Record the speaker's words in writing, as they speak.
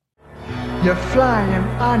You're flying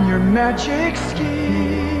on your magic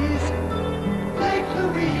skis. Lake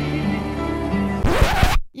Louise.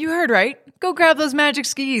 You heard right. Go grab those magic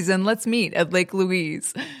skis and let's meet at Lake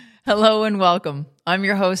Louise. Hello and welcome. I'm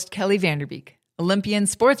your host, Kelly VanderBeek, Olympian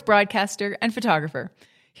sports broadcaster and photographer.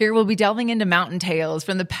 Here we'll be delving into mountain tales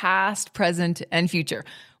from the past, present, and future,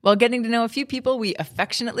 while getting to know a few people we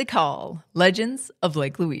affectionately call Legends of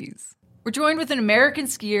Lake Louise. We're joined with an American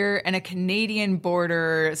skier and a Canadian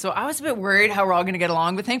boarder, so I was a bit worried how we're all going to get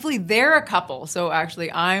along, but thankfully they're a couple, so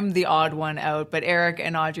actually I'm the odd one out. But Eric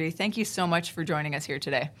and Audrey, thank you so much for joining us here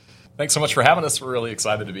today. Thanks so much for having us. We're really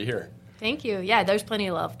excited to be here. Thank you. Yeah, there's plenty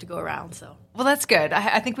of love to go around, so. Well, that's good.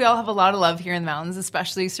 I think we all have a lot of love here in the mountains,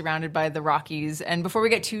 especially surrounded by the Rockies. And before we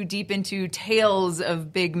get too deep into tales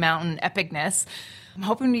of big mountain epicness, I'm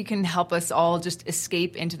hoping you can help us all just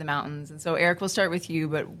escape into the mountains. And so, Eric, we'll start with you,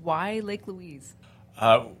 but why Lake Louise?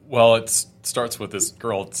 Well, it starts with this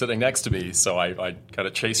girl sitting next to me, so I kind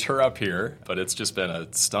of chased her up here. But it's just been a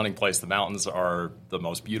stunning place. The mountains are the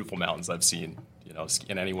most beautiful mountains I've seen,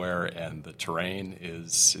 skiing anywhere, and the terrain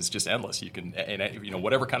is just endless. You can,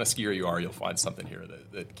 whatever kind of skier you are, you'll find something here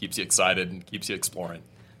that keeps you excited and keeps you exploring.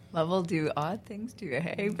 Love will do odd things to you,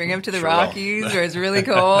 hey? Bring up to the Rockies where it's really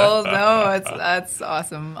cold. No, that's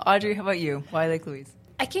awesome. Audrey, how about you? Why Lake Louise?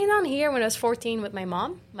 I came down here when I was 14 with my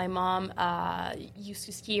mom. My mom used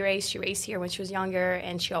to ski race. She raced here when she was younger,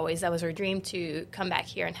 and that was her dream to come back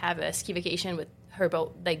here and have a ski vacation with her,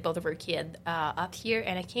 both of her kids up here.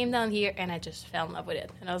 And I came down here, and I just fell in love with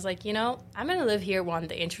it. And I was like, I'm going to live here one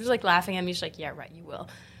day. And she was like laughing at me. She's like, yeah, right, you will.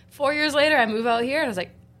 4 years later, I move out here, and I was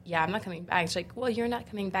like, yeah, I'm not coming back. She's like, well, you're not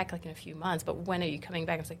coming back like in a few months, but when are you coming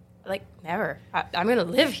back? I was like never. I'm going to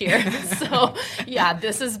live here. So, yeah,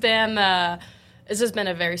 this has been a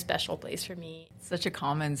very special place for me. It's such a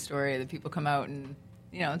common story that people come out and,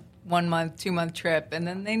 1 month, 2 month trip, and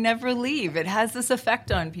then they never leave. It has this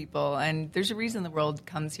effect on people, and there's a reason the world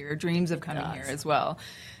comes here, dreams of coming here as well.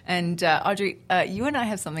 And Audrey, you and I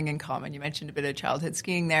have something in common. You mentioned a bit of childhood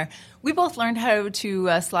skiing there. We both learned how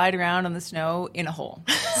to slide around on the snow in a hole.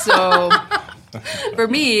 So for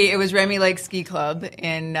me, it was Remy Lake Ski Club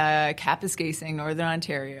in Kapuskasing, Northern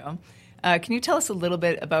Ontario. Can you tell us a little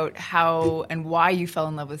bit about how and why you fell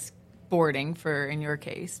in love with boarding, in your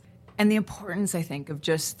case, and the importance, I think, of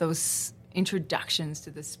just those introductions to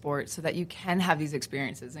the sport so that you can have these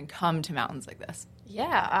experiences and come to mountains like this?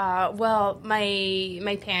 Yeah, well,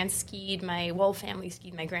 my parents skied, my whole family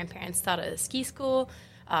skied, my grandparents taught at a ski school.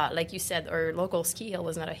 Like you said, our local ski hill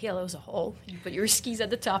was not a hill, it was a hole. You put your skis at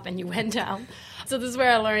the top and you went down. So this is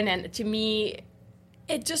where I learned, and to me,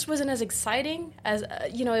 it just wasn't as exciting as,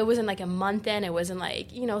 it wasn't like a month in, it wasn't like,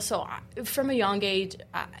 so from a young age,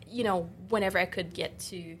 whenever I could get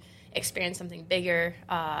to experience something bigger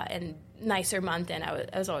and nicer month in, I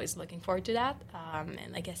was always looking forward to that.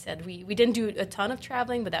 And like I said, we didn't do a ton of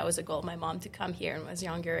traveling, but that was a goal of my mom to come here and was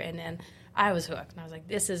younger. And then I was hooked. And I was like,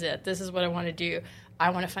 this is it. This is what I want to do.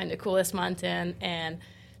 I want to find the coolest mountain and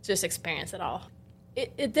just experience it all.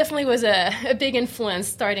 It definitely was a big influence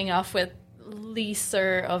starting off with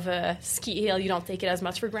lesser of a ski hill. You don't take it as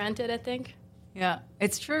much for granted, I think. Yeah,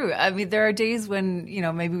 it's true. I mean, there are days when,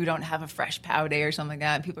 maybe we don't have a fresh POW day or something like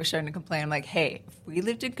that, and people are starting to complain. I'm like, hey, if we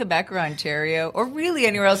lived in Quebec or Ontario or really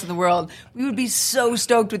anywhere else in the world, we would be so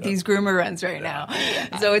stoked with these groomer runs right now.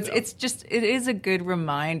 Yeah. So it is a good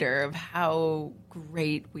reminder of how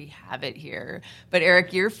great we have it here. But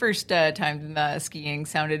Eric, your first time skiing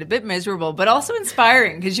sounded a bit miserable, but also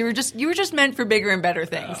inspiring because you were just meant for bigger and better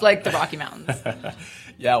things, like the Rocky Mountains.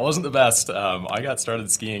 Yeah, it wasn't the best. I got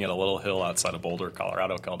started skiing at a little hill outside of Boulder,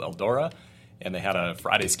 Colorado called Eldora, and they had a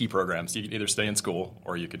Friday ski program. So you could either stay in school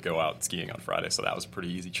or you could go out skiing on Friday. So that was a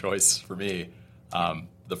pretty easy choice for me.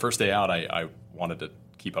 The first day out, I wanted to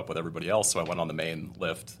keep up with everybody else, so I went on the main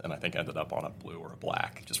lift, and I think I ended up on a blue or a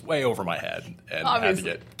black, just way over my head, and had to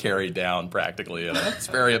get carried down practically. And I was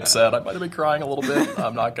very upset. I might have been crying a little bit.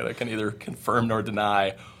 I'm not going to can either confirm nor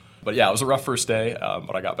deny. But yeah, it was a rough first day,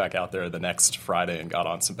 but I got back out there the next Friday and got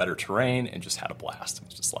on some better terrain and just had a blast. It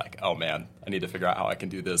was just like, oh man, I need to figure out how I can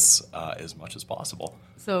do this as much as possible.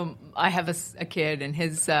 So I have a kid, and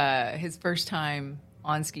his first time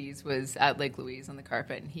on skis was at Lake Louise on the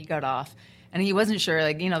carpet, and he got off. And he wasn't sure,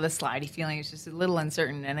 the slidey feeling is just a little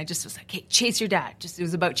uncertain. And I just was like, hey, chase your dad. It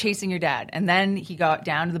was about chasing your dad. And then he got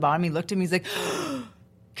down to the bottom. He looked at me. He's like,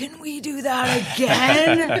 can we do that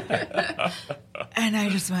again? And I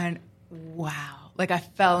just went, wow. I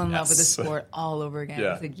fell in love with the sport all over again.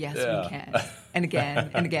 I was like, yes, we can. And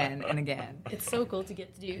again, and again, and again. It's so cool to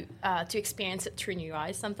get to do, to experience it through new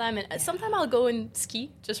eyes sometime. And sometime I'll go and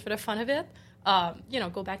ski just for the fun of it.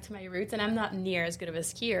 go back to my roots, and I'm not near as good of a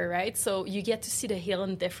skier, right? So you get to see the hill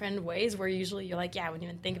in different ways where usually you're like, yeah, I wouldn't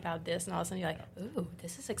even think about this, and all of a sudden you're like, ooh,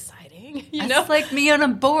 this is exciting. It's like me on a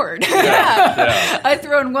board. Yeah. I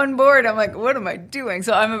throw in one board, I'm like, what am I doing?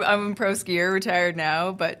 So I'm a pro skier, retired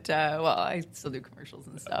now, but I still do commercials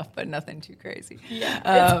and stuff, but nothing too crazy.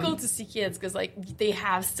 Yeah, it's cool to see kids because like they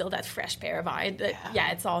have still that fresh pair of eyes.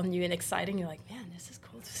 It's all new and exciting. You're like, man, this is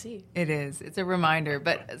cool to see. It is. It's a reminder,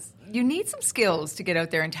 but you need some skills to get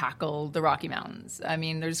out there and tackle the Rocky Mountains. I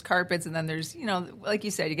mean, there's carpets, and then there's, like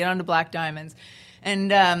you said, you get onto black diamonds.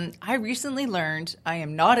 And I recently learned I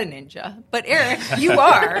am not a ninja, but Eric, you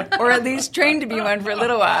are, or at least trained to be one for a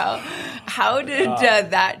little while. How did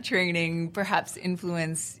that training perhaps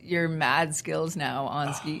influence your mad skills now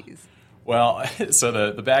on skis? Well, so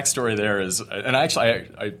the backstory there is, and I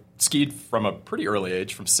skied from a pretty early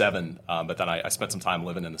age, from 7, but then I spent some time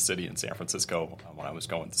living in the city in San Francisco when I was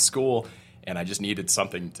going to school, and I just needed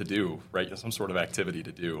something to do, right? Some sort of activity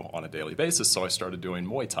to do on a daily basis, so I started doing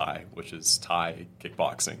Muay Thai, which is Thai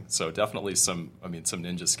kickboxing. So definitely some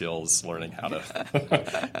ninja skills, learning how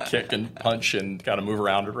to kick and punch and kind of move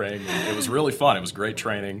around the ring. And it was really fun. It was great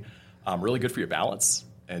training, really good for your balance,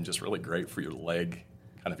 and just really great for your leg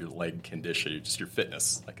condition, just your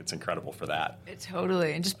fitness. Like, it's incredible for that.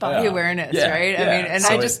 Totally. And just body awareness, right? Yeah. I mean, and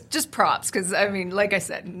so I just props, because, I mean, like I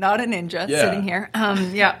said, not a ninja sitting here.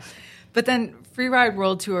 But then Freeride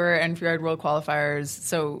World Tour and Freeride World Qualifiers,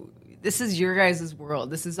 so this is your guys' world.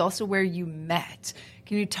 This is also where you met.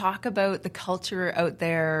 Can you talk about the culture out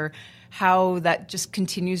there, how that just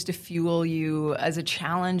continues to fuel you as a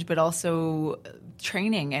challenge, but also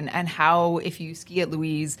training, and how, if you ski at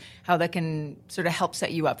Louise, how that can sort of help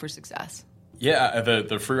set you up for success? Yeah, the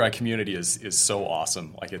freeride community is so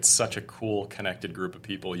awesome. Like, it's such a cool, connected group of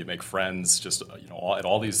people. You make friends just at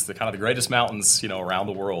all these the greatest mountains around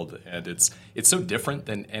the world, and it's so different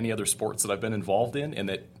than any other sports that I've been involved in. And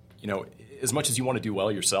that as much as you want to do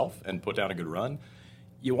well yourself and put down a good run,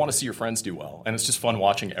 you want to see your friends do well, and it's just fun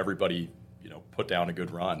watching everybody put down a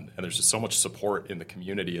good run. And there's just so much support in the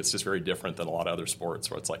community. It's just very different than a lot of other sports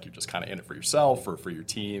where it's like you're just kind of in it for yourself or for your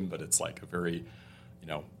team, but it's like a very,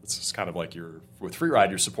 it's just kind of like with freeride,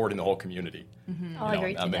 you're supporting the whole community. Mm-hmm. I'll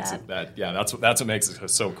agree to that. That's what makes it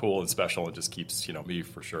so cool and special. It just keeps, me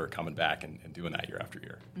for sure coming back and doing that year after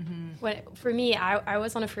year. Mm-hmm. For me, I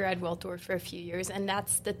was on a freeride world tour for a few years, and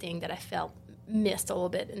that's the thing that I felt missed a little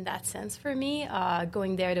bit in that sense for me.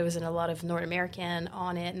 Going there wasn't a lot of North American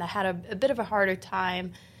on it, and I had a bit of a harder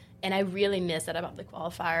time, and I really missed that about the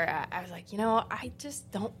qualifier. I was like, I just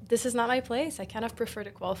don't, this is not my place. I kind of prefer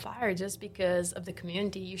the qualifier just because of the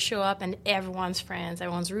community. You show up and everyone's friends,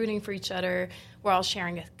 everyone's rooting for each other. We're all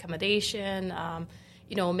sharing accommodation,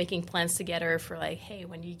 making plans together for like, hey,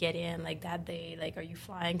 when you get in, like that day, like, are you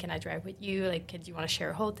flying? Can I drive with you? Like, do you want to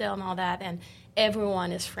share a hotel and all that? And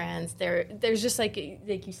everyone is friends. There's just like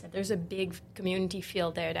you said, there's a big community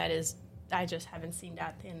feel there that is, I just haven't seen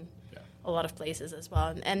that in a lot of places as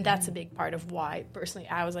well. And that's a big part of why, personally,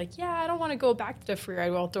 I was like, I don't want to go back to the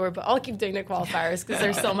Freeride World Tour, but I'll keep doing the qualifiers because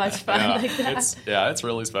they're so much fun like that. It's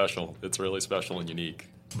really special. It's really special and unique.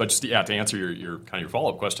 But just, to answer your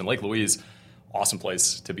follow-up question, Lake Louise, awesome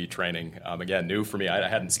place to be training. Again, new for me. I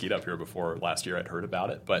hadn't skied up here before last year. I'd heard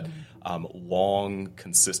about it, but long,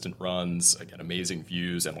 consistent runs, again, amazing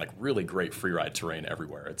views, and like really great freeride terrain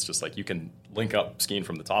everywhere. It's just like you can link up skiing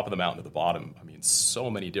from the top of the mountain to the bottom. I mean, so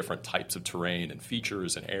many different types of terrain and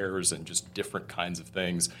features and airs and just different kinds of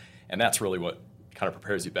things. And that's really what kind of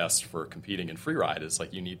prepares you best for competing in freeride, is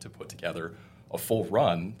like you need to put together a full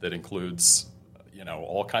run that includes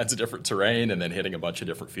all kinds of different terrain and then hitting a bunch of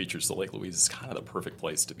different features. So Lake Louise is kind of the perfect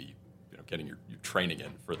place to be, getting your training in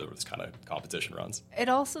for those kind of competition runs. It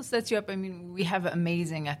also sets you up. I mean, we have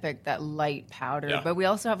amazing epic, that light powder, but we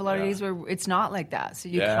also have a lot of days where it's not like that. So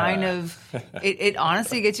you kind of, it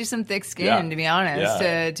honestly gets you some thick skin, to be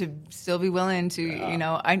honest, to still be willing to,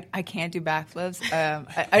 I can't do backflips.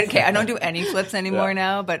 I don't do any flips anymore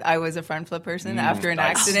now, but I was a front flip person after an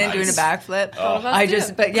accident doing a backflip.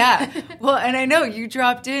 Well, and I know you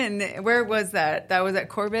dropped in, where was that? That was at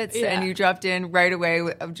Corbett's, and you dropped in right away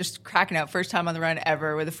with just cracking out, first time on the run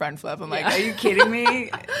ever with a front flip. I'm like, are you kidding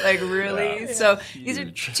me? Like, really? So these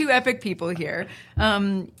are two epic people here.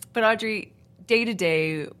 But Audrey, day to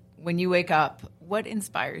day, when you wake up, what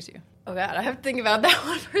inspires you? Oh God, I have to think about that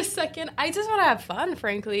one for a second. I just want to have fun,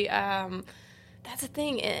 frankly. That's the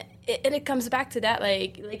thing. And it comes back to that,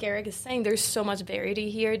 like Eric is saying, there's so much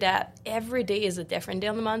variety here that every day is a different day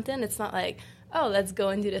on the mountain. It's not like, oh, let's go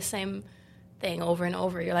and do the same thing over and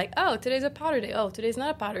over. You're like, oh, today's a powder day. Oh, today's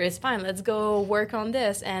not a powder day. It's fine. Let's go work on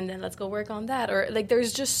this, and then let's go work on that. Or like,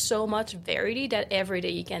 there's just so much variety that every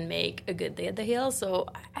day you can make a good day at the hill. So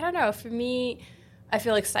I don't know. For me, I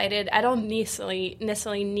feel excited. I don't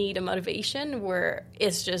necessarily need a motivation where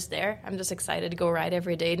it's just there. I'm just excited to go ride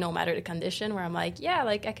every day, no matter the condition. Where I'm like, yeah,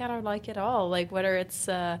 like I kind of like it all. Like whether it's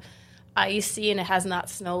icy and it has not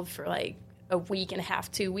snowed for like a week and a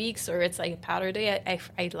half, 2 weeks, or it's like a powder day.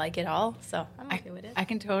 I like it all, so I'm okay with it. I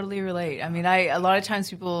can totally relate. I mean, a lot of times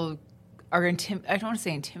people are I don't want to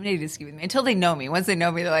say intimidated to ski with me until they know me. Once they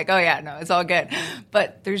know me, they're like, oh yeah, no, it's all good.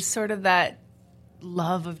 But there's sort of that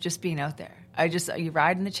love of just being out there. You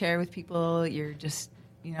ride in the chair with people. You're just,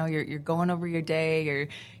 you're going over your day. You're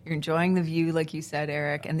enjoying the view, like you said,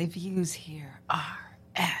 Eric. And the views here are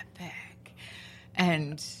epic.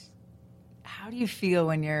 And how do you feel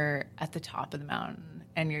when you're at the top of the mountain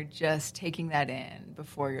and you're just taking that in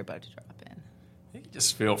before you're about to drop in? I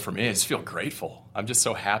just feel grateful. I'm just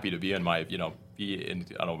so happy to be in my,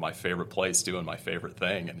 my favorite place, doing my favorite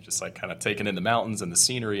thing, and just like kind of taking in the mountains and the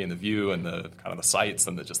scenery and the view and the kind of the sights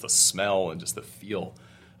and just the smell and just the feel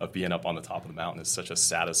of being up on the top of the mountain is such a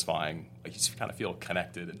satisfying, like you just kind of feel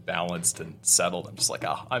connected and balanced and settled. I'm just like,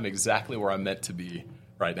 I'm exactly where I'm meant to be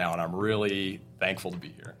right now, and I'm really thankful to be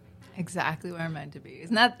here. Exactly where I'm meant to be.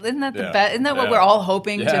 Isn't that the best? Isn't that what we're all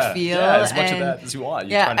hoping to feel? Yeah, as much of that as you want.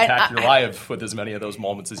 You try and pack your life with as many of those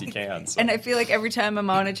moments as you can. So. And I feel like every time I'm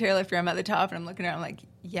on a chairlift or I'm at the top and I'm looking around, I'm like,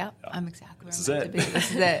 I'm exactly where I'm meant to be.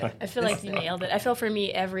 This is it. I feel like you nailed it. I feel for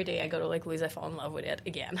me, every day I go to Lake Louise, I fall in love with it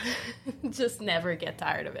again. Just never get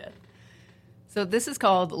tired of it. So this is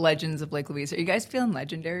called Legends of Lake Louise. Are you guys feeling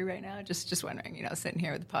legendary right now? Just wondering, sitting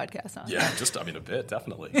here with the podcast on. Yeah, a bit,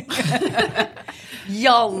 definitely.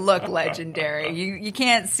 Y'all look legendary. You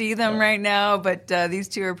can't see them right now, but these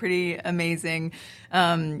two are pretty amazing.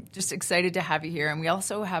 Just excited to have you here. And we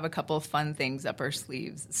also have a couple of fun things up our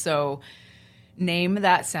sleeves. So name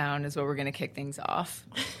that sound is what we're going to kick things off.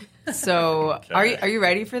 So okay. Are you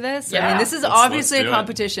ready for this? Yeah. I mean, this is obviously a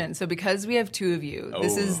competition. So because we have two of you,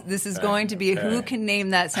 this is going to be who can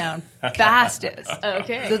name that sound fastest.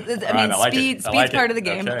 Okay. So, speed's part of the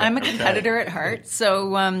game. Okay. I'm a competitor at heart.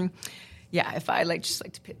 So if I like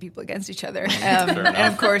to pit people against each other, and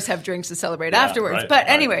of course have drinks to celebrate afterwards. Right, but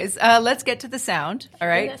anyways, let's get to the sound. All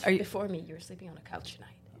right. Before me, you were sleeping on a couch tonight.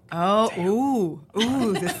 Oh,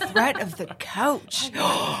 ooh, the threat of the couch.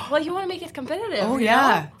 Well, you want to make it competitive. Oh,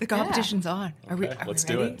 yeah. The competition's on. Are we let's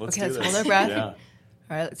ready? do it. Let's hold our breath. Yeah. All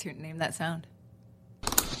right, let's name that sound.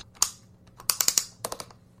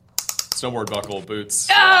 Snowboard buckle, boots.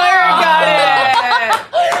 Oh, got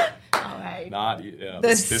it. All right. The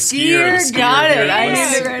skier got it. I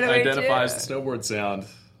knew it right away, identifies the snowboard sound.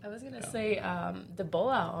 I was going to say the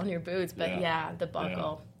boa on your boots, but the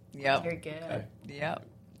buckle. Yeah. Yep. You're good. Okay. Yep.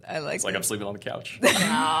 I like it's like I'm sleeping on the couch. No,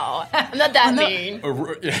 I'm not that mean. Or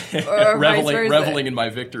reveling in my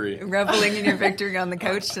victory. Reveling in your victory on the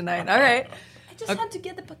couch tonight. All right. I just had to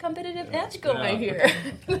get the competitive edge going here.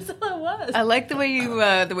 That's all it was. I like the way you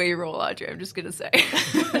roll, Audrey. I'm just gonna say.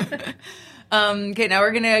 Okay, now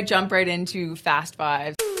we're gonna jump right into Fast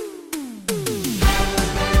Five.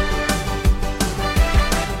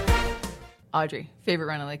 Audrey, favorite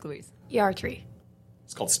run on Lake Louise? ER3.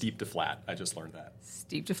 It's called Steep to Flat. I just learned that.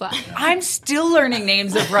 Steep to Flat. I'm still learning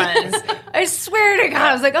names of runs. I swear to God.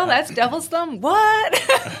 I was like, oh, that's Devil's Thumb?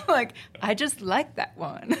 What? I just like that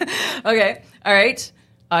one. Okay. All right.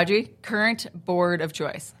 Audrey, current board of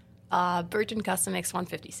choice. Burton Custom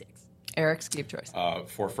X156. Eric, ski of choice.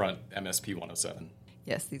 Forefront MSP 107.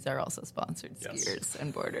 Yes, these are also sponsored skiers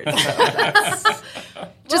and boarders. So that's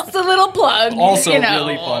just a little plug. Also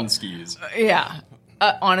really fun skis. Yeah.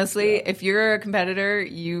 Honestly, if you're a competitor,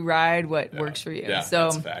 you ride what works for you. Yeah,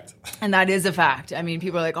 that's a fact. And that is a fact. I mean,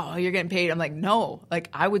 people are like, oh, you're getting paid. I'm like, no.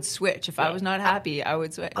 I would switch. If I was not happy, I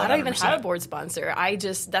would switch. I don't even have a board sponsor.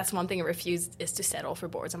 That's one thing I refuse is to settle for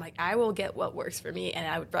boards. I'm like, I will get what works for me, and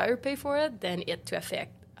I would rather pay for it than it to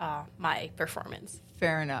affect my performance.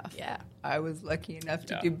 Fair enough. Yeah. I was lucky enough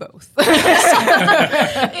to do both. Isn't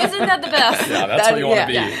that the best? Yeah, that's where you want to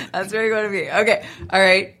be. Yeah, that's where you want to be. Okay. All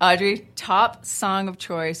right, Audrey, top song of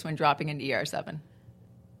choice when dropping into ER7?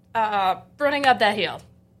 Running Up That Hill.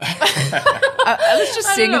 Let's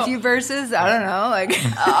just sing a few verses. I don't know.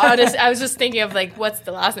 I was just thinking of what's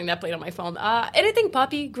the last thing that played on my phone. Anything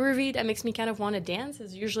poppy, groovy that makes me kind of want to dance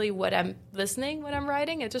is usually what I'm listening when I'm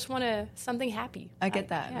riding. I just want something happy. I get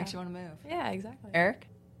that. It makes you want to move. Yeah, exactly. Eric?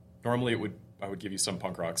 Normally I would give you some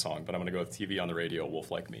punk rock song, but I'm going to go with TV on the Radio,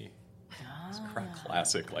 Wolf Like Me. It's a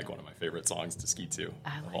classic, one of my favorite songs to ski to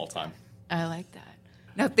of all time. I like that.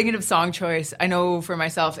 Now, thinking of song choice, I know for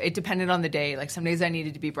myself, it depended on the day. Like some days I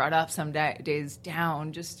needed to be brought up, some days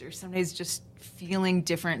down, or some days just feeling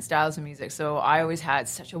different styles of music. So I always had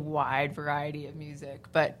such a wide variety of music.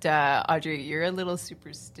 But Audrey, you're a little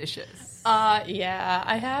superstitious. Yeah,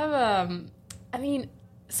 I have.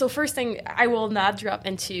 So first thing, I will not drop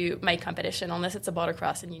into my competition unless it's a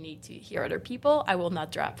motocross and you need to hear other people. I will not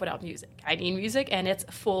drop without music. I need music, and it's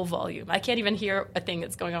full volume. I can't even hear a thing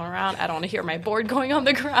that's going on around. I don't want to hear my board going on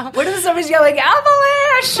the ground. What if somebody's yelling,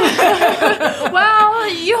 avalanche? Well,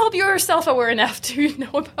 you hope you're self-aware enough to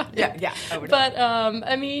know about it. Yeah. I would But,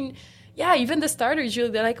 even the starters,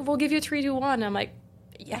 usually they're like, we'll give you 3, 2, 1. I'm like,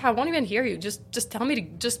 yeah, I won't even hear you. Just tell me to,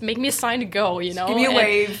 just make me a sign to go, you know? Give me a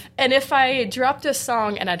wave. And if I dropped a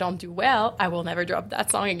song and I don't do well, I will never drop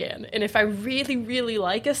that song again. And if I really, really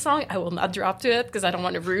like a song, I will not drop to it because I don't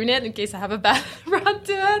want to ruin it in case I have a bad run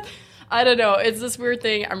to it. I don't know. It's this weird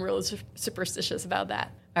thing. I'm really superstitious about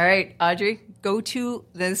that. All right, Audrey,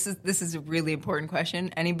 this is a really important question.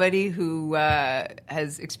 Anybody who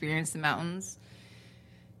has experienced the mountains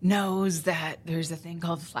knows that there's a thing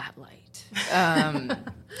called flat light.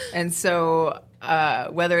 And so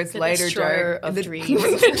whether it's light or destroyer dark, of dreams.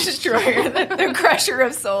 the destroyer, the crusher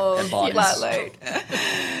of souls, bodies. flat light.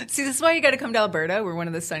 See, this is why you got to come to Alberta. We're one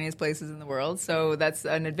of the sunniest places in the world, so that's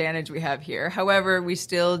an advantage we have here. However, we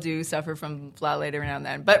still do suffer from flat light every now and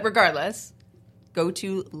then. But regardless, go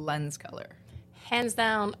to lens color. Hands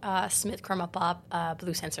down, Smith Chroma Pop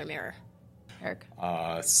Blue Sensor Mirror. Eric?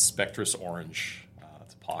 Spectrus Orange.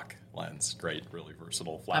 It's a POC lens. Great, really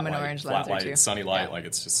versatile. Flat I'm an light, orange flat lenser light, too. sunny light. Yeah. Like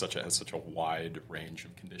it's just has such a wide range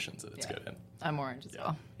of conditions that it's good in. I'm orange as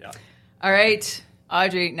well. Yeah. All right,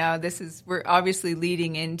 Audrey, now we're obviously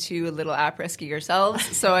leading into a little après-ski ourselves,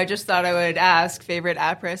 so I just thought I would ask, favorite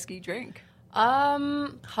après-ski drink?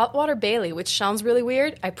 Hot water Bailey, which sounds really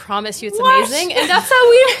weird. I promise you it's amazing. And that's how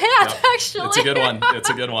we met, actually. It's a good one. It's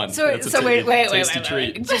a good one. So It's a wait. tasty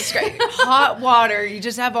treat. Just great. Hot water. You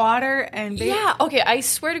just have water and baby. Yeah, okay, I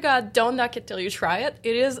swear to God, don't knock it till you try it.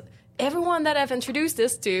 It is, everyone that I've introduced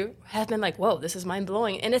this to has been like, whoa, this is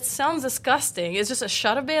mind-blowing. And it sounds disgusting. It's just a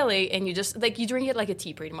shot of Bailey, and you just, you drink it like a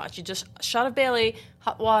tea pretty much. You just, a shot of Bailey,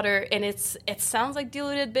 hot water, and it sounds like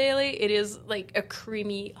diluted Bailey. It is like a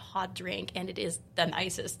creamy, hot drink, and it is the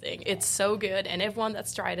nicest thing. It's so good, and everyone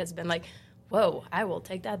that's tried has been like, whoa, I will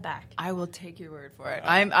take that back. I will take your word for it.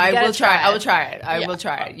 gotta I will try try it. it. I Yeah. will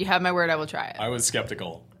try it. You have my word, I will try it. I was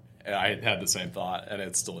skeptical. I had the same thought, and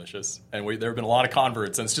it's delicious. And there have been a lot of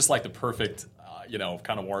converts, and it's just like the perfect,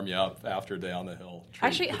 kind of warm you up after a day on the hill treat.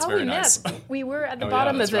 Actually, it's how very we nice. met, we were at the Oh, yeah,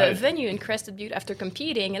 bottom that's of a right. venue in Crested Butte after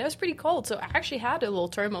competing, and it was pretty cold. So I actually had a little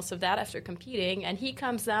thermos of that after competing, and he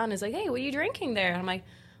comes down and is like, hey, what are you drinking there? And I'm like,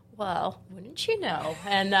 well, wouldn't you know?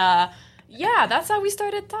 And that's how we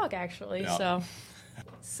started to talk, actually. Yeah.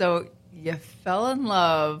 So you fell in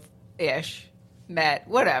love-ish, met,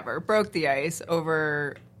 whatever, broke the ice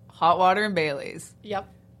over hot water and Bailey's. Yep.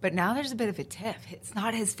 But now there's a bit of a tiff. It's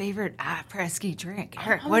not his favorite après-ski drink.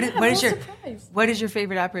 Eric, Oh, what yeah, is I'm your surprised. what is your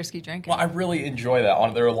favorite après-ski drink? Well, I really enjoy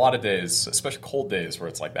that. There are a lot of days, especially cold days, where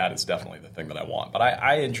it's like that is definitely the thing that I want. But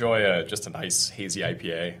I enjoy just a nice hazy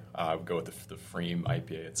IPA. I would go with the Freem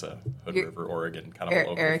IPA. It's a Hood River, Oregon kind of a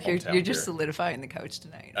local Eric, hometown you're just beer. solidifying the couch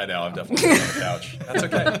tonight. I know, I'm definitely on the couch. That's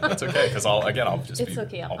okay. That's okay, because I'll just It's be,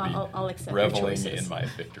 okay. I'll I'll be accept your reveling choices. in my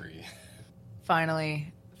victory.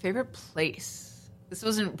 Finally, favorite place. This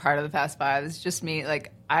wasn't part of the Fast Five. It's just me.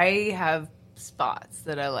 Like, I have spots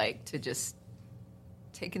that I like to just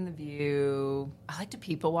take in the view. I like to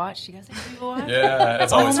people watch. Do you guys like to people watch? Yeah,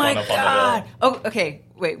 it's always Oh my fun up on the God. hill. Oh, okay.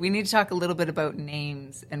 Wait, we need to talk a little bit about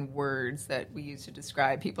names and words that we use to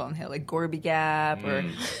describe people on the hill, like Gorby Gap or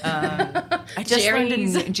I just learned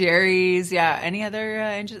in Jerry's. Yeah, any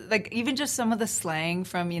other like even just some of the slang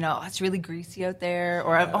from oh, it's really greasy out there,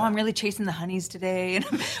 or I'm really chasing the honeys today,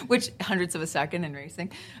 which hundredths of a second in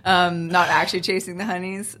racing, not actually chasing the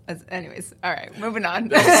honeys. Anyways, all right, moving on.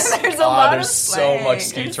 There's a lot of There's so slang. much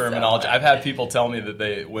ski There's terminology. so much. I've had people tell me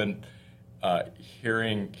that when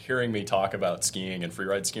hearing me talk about skiing and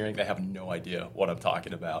freeride skiing, they have no idea what I'm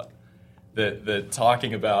talking about. The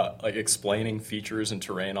talking about like explaining features and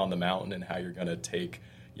terrain on the mountain and how you're going to take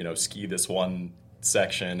ski this one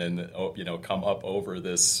section and come up over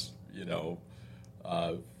this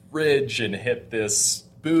ridge and hit this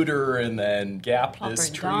booter and then gap Plopper this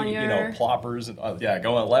and tree, Donier. ploppers and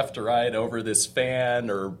going left to right over this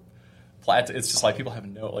fan or plat. It's just like people have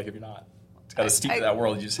no, like if you're not got to steep to that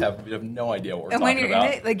world, you have no idea what we're And when talking you're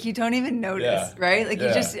about. in it, like you don't even notice, Yeah. right? Like you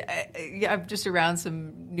Yeah. just, I'm just around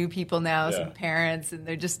some new people now, Yeah. some parents, and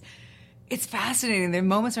they're just, it's fascinating. There are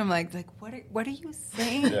moments where I'm like, what are you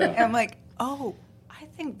saying? Yeah. And I'm like, oh, I I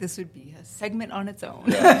think this would be a segment on its own.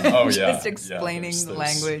 Yeah. Oh, Just explaining the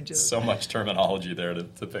language. So much terminology there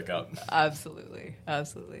to pick up. Absolutely.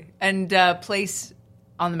 And place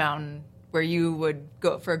on the mountain where you would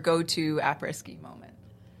go for a go-to après-ski moment.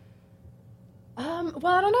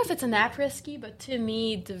 Well, I don't know if it's an après-ski, but to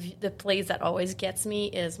me, the place that always gets me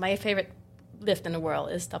is my favorite lift in the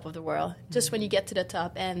world is Top of the World. Just when you get to the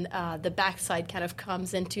top and the backside kind of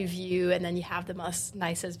comes into view, and then you have the most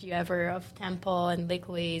nicest view ever of Temple and Lake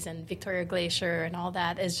Louise and Victoria Glacier and all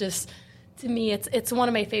that. It's just, to me, it's one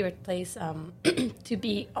of my favorite places to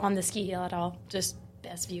be on the ski hill at all. Just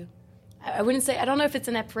best view. I wouldn't say, I don't know if it's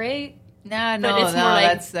an après, but it's more like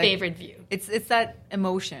that's favorite view. It's that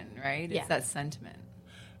emotion, right? Yeah. It's that sentiment.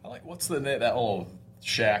 I like, what's that little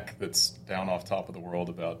shack that's down off Top of the World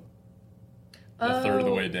about a third of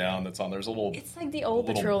the way down that's on, there's a little... It's like the old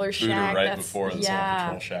little patroller shack. right before this little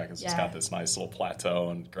patrol shack. It's just got this nice little plateau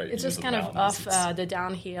and great It's views just kind of mountains. off the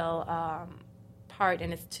downhill part,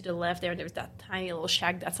 and it's to the left there, and there's that tiny little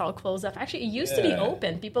shack that's all closed off. Actually, it used to be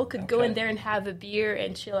open. People could go in there and have a beer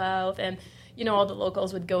and chill out, and, you know, all the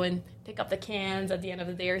locals would go and pick up the cans at the end of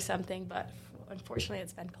the day or something, but... Unfortunately,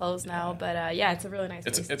 it's been closed now, but it's a really nice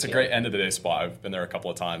place. It's a great end-of-the-day spot. I've been there a couple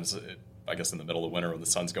of times, I guess in the middle of winter when the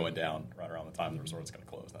sun's going down, right around the time the resort's going to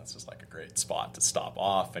close. That's just like a great spot to stop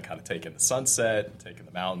off and kind of take in the sunset, and take in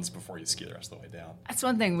the mountains before you ski the rest of the way down. That's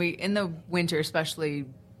one thing. In the winter, especially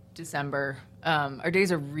December, our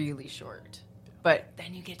days are really short. But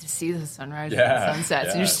then you get to see the sunrise and the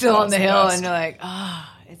sunsets, and you're still on the hill, and you're like,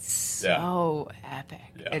 it's so epic.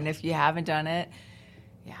 Yeah. And if you haven't done it,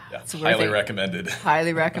 it's highly recommended.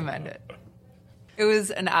 Highly recommend it. It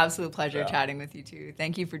was an absolute pleasure chatting with you two.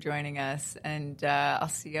 Thank you for joining us, and I'll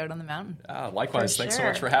see you out on the mountain. Likewise. Thanks so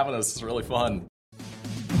much for having us. It's really fun.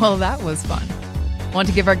 Well, that was fun. Want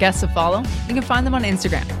to give our guests a follow? You can find them on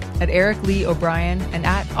Instagram at Eric Lee O'Brien and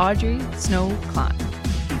at Audrey Snow Climb.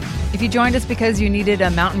 If you joined us because you needed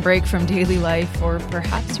a mountain break from daily life, or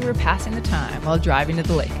perhaps you were passing the time while driving to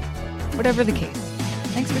the lake, whatever the case,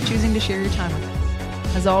 thanks for choosing to share your time with us.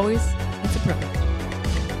 As always, it's a privilege.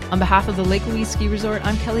 On behalf of the Lake Louise Ski Resort,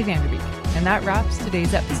 I'm Kelly VanderBeek, and that wraps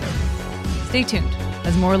today's episode. Stay tuned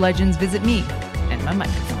as more legends visit me and my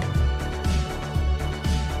microphone.